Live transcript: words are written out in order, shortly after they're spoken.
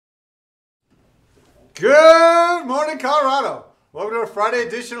Good morning, Colorado. Welcome to our Friday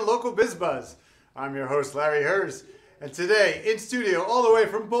edition of Local Biz Buzz. I'm your host, Larry Hers. And today, in studio, all the way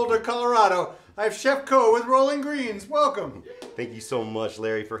from Boulder, Colorado, I have Chef Co with RollinGreens. Welcome. Thank you so much,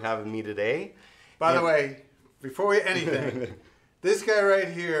 Larry, for having me today. By the way, before we anything, this guy right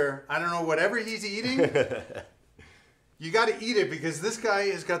here, I don't know, whatever he's eating, you got to eat it because this guy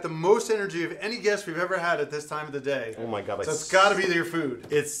has got the most energy of any guest we've ever had at this time of the day. Oh my God. So it's got to be your food.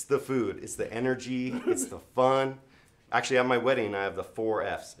 It's the food. It's the energy. It's the fun. Actually, at my wedding, I have the 4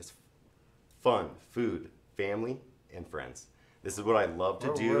 Fs. It's fun, food, family, and friends. This is what I love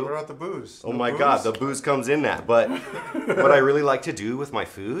to do. What about the booze? Oh my God, the booze comes in that. But what I really like to do with my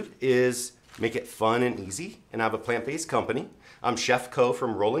food is make it fun and easy. And I have a plant-based company. I'm Chef Co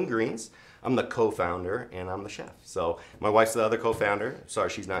from RollinGreens. I'm the co-founder and I'm the chef. So my wife's the other co-founder. Sorry,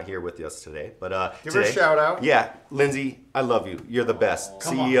 she's not here with us today. But give her a shout out. Yeah, Lindsey, I love you. You're the best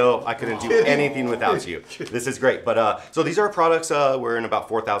CEO. I couldn't do anything without you. This is great. But so these are our products. We're in about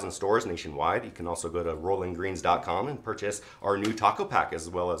 4,000 stores nationwide. You can also go to RollinGreens.com and purchase our new taco pack as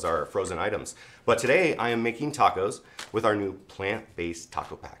well as our frozen items. But today I am making tacos with our new plant-based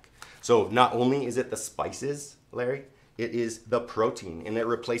taco pack. So not only is it the spices, Larry, it is the protein, and it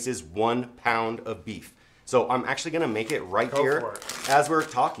replaces 1 pound of beef. So I'm actually gonna make it right here as we're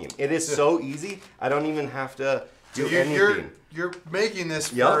talking. It is so easy. I don't even have to do anything. You're making this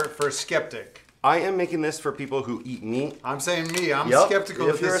for a skeptic. I am making this for people who eat meat. I'm saying me. I'm skeptical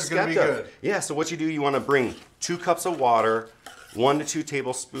if this is gonna be good. Yeah, so what you do, you wanna bring 2 cups of water, 1 to 2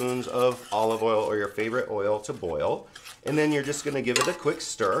 tablespoons of olive oil or your favorite oil to boil. And then you're just gonna give it a quick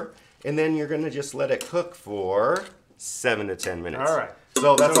stir. And then you're gonna just let it cook for 7 to 10 minutes. All right.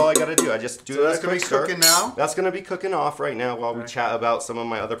 So that's all I got to do. I just do that's going to be cooking now? That's going to be cooking off right now while we chat about some of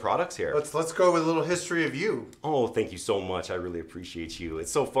my other products here. Let's go with a little history of you. Oh, thank you so much. I really appreciate you.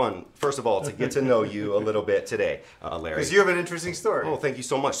 It's so fun, first of all, to get to know you a little bit today, Larry. Because you have an interesting story. Oh, thank you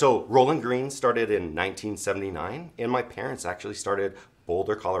so much. So RollinGreens started in 1979, and my parents actually started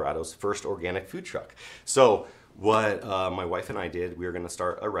Boulder, Colorado's first organic food truck. So what my wife and I did, we were going to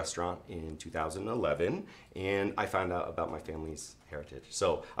start a restaurant in 2011, and I found out about my family's heritage.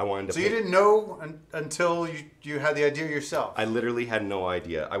 So I wanted to. So you didn't know until you had the idea yourself? I literally had no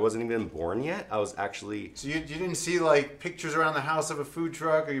idea. I wasn't even born yet. I was actually. So you didn't see like pictures around the house of a food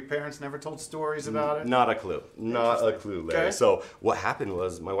truck, or your parents never told stories about it? Not a clue. Not a clue, Larry. Okay. So what happened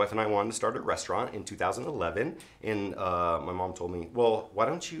was my wife and I wanted to start a restaurant in 2011, and my mom told me, well, why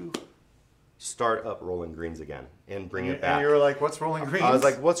don't you start up RollinGreens again and bring it back. And you were like, what's RollinGreens? I was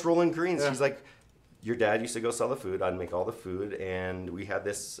like, what's RollinGreens? Yeah. She's like, your dad used to go sell the food. I'd make all the food. And we had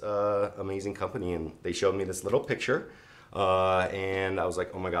this amazing company, and they showed me this little picture. And I was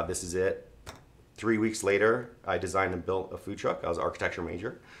like, oh my God, this is it. 3 weeks later, I designed and built a food truck. I was an architecture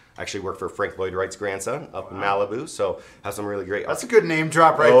major. I actually worked for Frank Lloyd Wright's grandson up in Malibu, so have some really great. That's a good name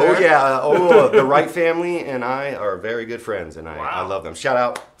drop right there. Oh yeah, the Wright family and I are very good friends, and I love them. Shout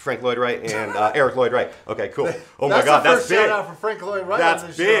out Frank Lloyd Wright and Eric Lloyd Wright. Okay, cool. Oh my God, that's big. Shout out for Frank Lloyd Wright.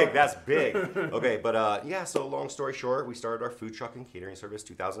 That's big. That's big. Okay, but yeah. So long story short, we started our food truck and catering service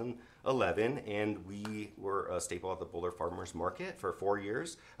 2011, and we were a staple at the Boulder Farmers Market for 4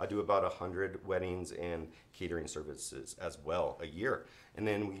 years. I do about 100 weddings and catering services as well a year. And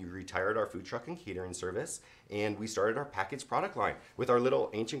then we retired our food truck and catering service, and we started our packaged product line with our little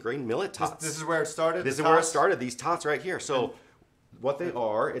ancient grain millet tots. This is where it started? This is where it started, these tots right here. So what they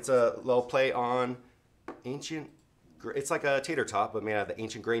are, it's a little play on ancient, it's like a tater tot, but made out of the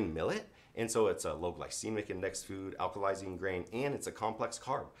ancient grain millet. And so it's a low glycemic index food, alkalizing grain, and it's a complex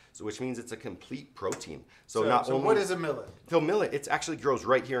carb. So which means it's a complete protein. So not only, what is a millet? So millet, it actually grows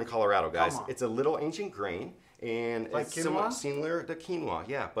right here in Colorado, guys. It's a little ancient grain. And like it's somewhat similar to quinoa,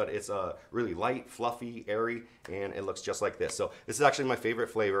 yeah, but it's really light, fluffy, airy, and it looks just like this. So this is actually my favorite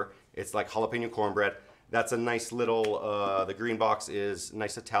flavor. It's like jalapeno cornbread. That's a nice little, the green box is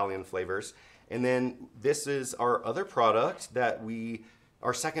nice Italian flavors. And then this is our other product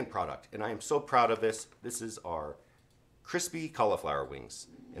our second product, and I am so proud of this. This is our crispy cauliflower wings.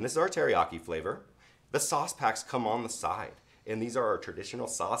 And this is our teriyaki flavor. The sauce packs come on the side, and these are our traditional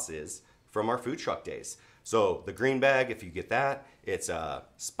sauces from our food truck days. So the green bag, if you get that, it's a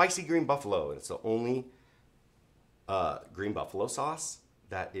spicy green buffalo. It's the only green buffalo sauce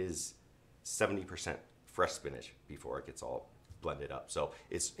that is 70% fresh spinach before it gets all blended up. So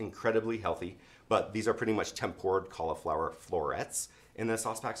it's incredibly healthy, but these are pretty much tempered cauliflower florets, and the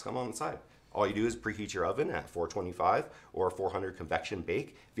sauce packs come on the side. All you do is preheat your oven at 425 or 400 convection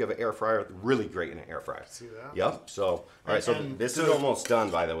bake. If you have an air fryer, really great in an air fryer. See that? Yep. So, all right. So this is almost done,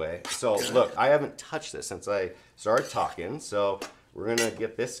 by the way. So look, I haven't touched this since I started talking. So we're gonna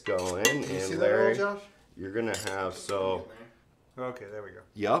get this going. Can you and see that, Larry, Josh? you're gonna have so. Okay, there we go.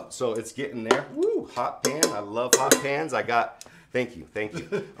 Yep. So it's getting there. Woo! Hot pan. I love hot pans. I got. Thank you. Thank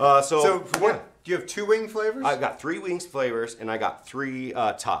you. So what? Do you have 2 wing flavors? I've got 3 wings flavors, and I got 3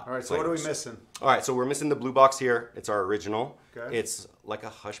 top. All right. So flavors. what are we missing? All right. So we're missing the blue box here. It's our original. Okay. It's like a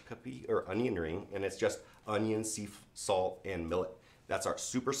hush puppy or onion ring, and it's just onion, sea salt, and millet. That's our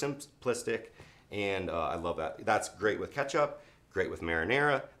super simplistic, and I love that. That's great with ketchup. Great with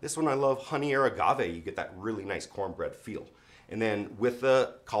marinara. This one I love honey or agave. You get that really nice cornbread feel. And then with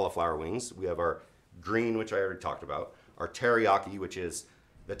the cauliflower wings, we have our green, which I already talked about. Our teriyaki, which is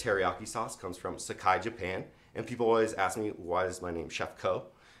the teriyaki sauce, comes from Sakai, Japan. And people always ask me, why is my name Chef Ko?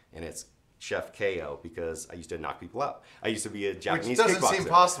 And it's Chef KO because I used to knock people out. I used to be a Japanese kickboxer. Which doesn't seem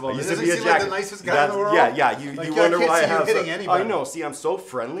possible. I used Doesn't to be seem a like the nicest guy in the world. Yeah. You wonder why I have. I know. See, I'm so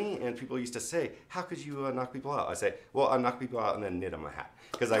friendly, and people used to say, "How could you knock people out?" I say, "Well, I knock people out and then knit them a hat."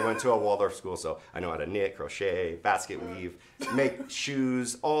 Because I went to a Waldorf school, so I know how to knit, crochet, basket weave, make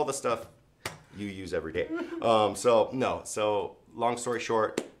shoes, all the stuff you use every day. So long story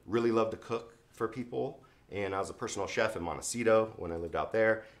short, really love to cook for people, and I was a personal chef in Montecito when I lived out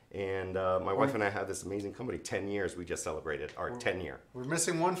there. And my wife and I have this amazing company. 10 years we just celebrated our 10 year. We're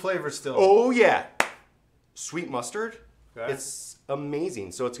missing 1 flavor still. Oh yeah, sweet mustard. Okay. It's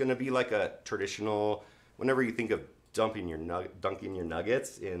amazing. So it's going to be like a traditional. Whenever you think of dunking your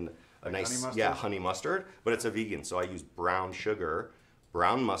nuggets in a like nice honey mustard? honey mustard, but it's a vegan. So I use brown sugar,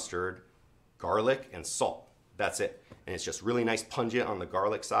 brown mustard, garlic, and salt. That's it. And it's just really nice pungent on the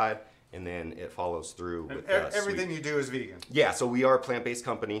garlic side. And then it follows through with everything you do is vegan. Yeah, so we are a plant-based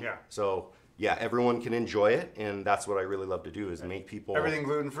company. Yeah. So yeah, everyone can enjoy it, and that's what I really love to do is make people. Everything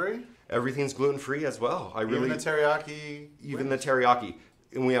gluten-free? Everything's gluten-free as well. Even the teriyaki? Even the teriyaki.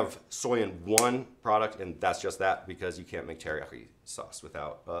 And we have soy in one product, and that's just that because you can't make teriyaki sauce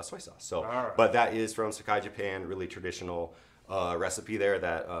without soy sauce. So, right. But that is from Sakai, Japan, really traditional recipe there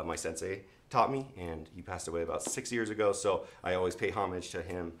that my sensei taught me, and he passed away about 6 years ago. So I always pay homage to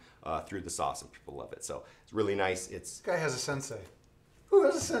him through the sauce, and people love it. So it's really nice. This guy has a sensei. Who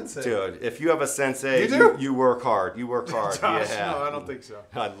has a sensei? Dude, if you have a sensei, you, do? you work hard. You work hard. Josh, yeah. no, I don't think so.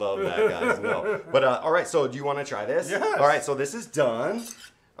 I love that, guys. No. But all right, so do you want to try this? Yes. All right, so this is done.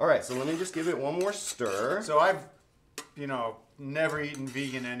 All right, so let me just give it one more stir. So I've, never eaten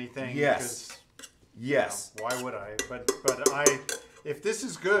vegan anything. Yes. Yes. Why would I? But if this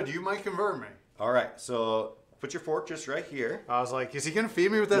is good, you might convert me. All right, so put your fork just right here. I was like, is he gonna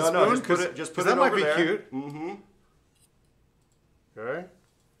feed me with that spoon? No, just put it that might over be there. cute. Mm-hmm. Okay.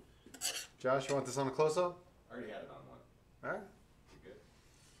 Josh, you want this on a close-up? I already had it on one. All right. Good.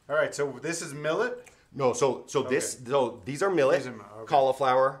 All right. So this is millet. No, so these are millet, These are okay.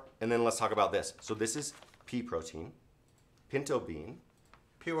 cauliflower, and then let's talk about this. So this is pea protein, pinto bean,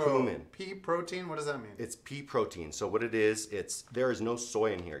 cumin. Pea protein. What does that mean? It's pea protein. So what it is, there is no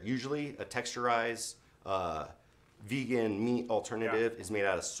soy in here. Usually a texturized vegan meat alternative is made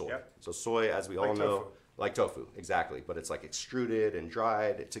out of soy. Yep. So soy, as we all Like know, tofu. like tofu, exactly. But it's like extruded and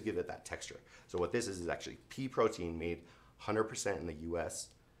dried to give it that texture. So what this is actually pea protein made 100% in the U.S.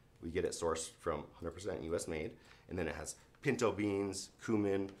 We get it sourced from 100% U.S. made. And then it has pinto beans,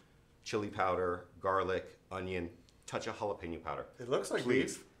 cumin, chili powder, garlic, onion, touch of jalapeno powder. It looks like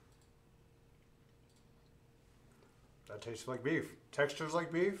beef. That tastes like beef. Texture's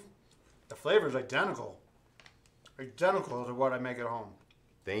like beef. The flavor's identical. Identical to what I make at home.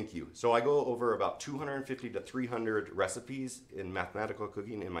 Thank you. So I go over about 250 to 300 recipes in mathematical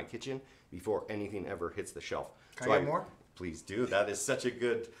cooking in my kitchen before anything ever hits the shelf. Can I get more? Please do. That is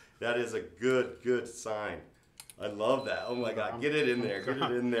a good sign. I love that. Oh my God. Get it in there. Get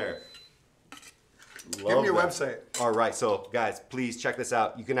it in there. Give me your website. All right. So guys, please check this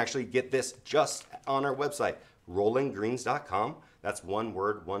out. You can actually get this just on our website, RollinGreens.com. That's one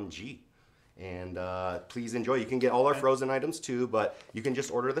word, 1G. And please enjoy. You can get all our frozen items too, but you can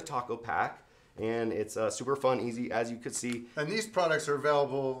just order the taco pack, and it's super fun, easy, as you could see. And these products are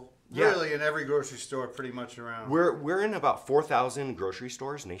available really in every grocery store pretty much around. We're in about 4,000 grocery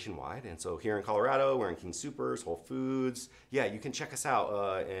stores nationwide, and so here in Colorado, we're in King Soopers, Whole Foods. Yeah, you can check us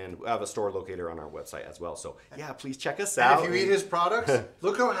out, and we have a store locator on our website as well. So yeah, please check us out. And if you eat his products,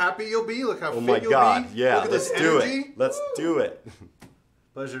 look how happy you'll be. Look how oh fit my you'll God, be. yeah, Look at let's this do energy. it. Let's do it.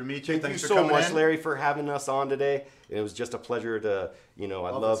 Pleasure to meet you. Thank Thanks you for so coming much, in. Larry, for having us on today. It was just a pleasure to, I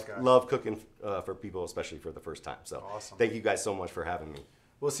love cooking for people, especially for the first time. So awesome. Thank you guys so much for having me.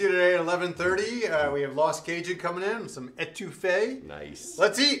 We'll see you today at 11:30. We have Lost Cajun coming in, some etouffee. Nice.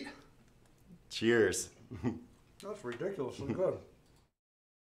 Let's eat. Cheers. That's ridiculously good.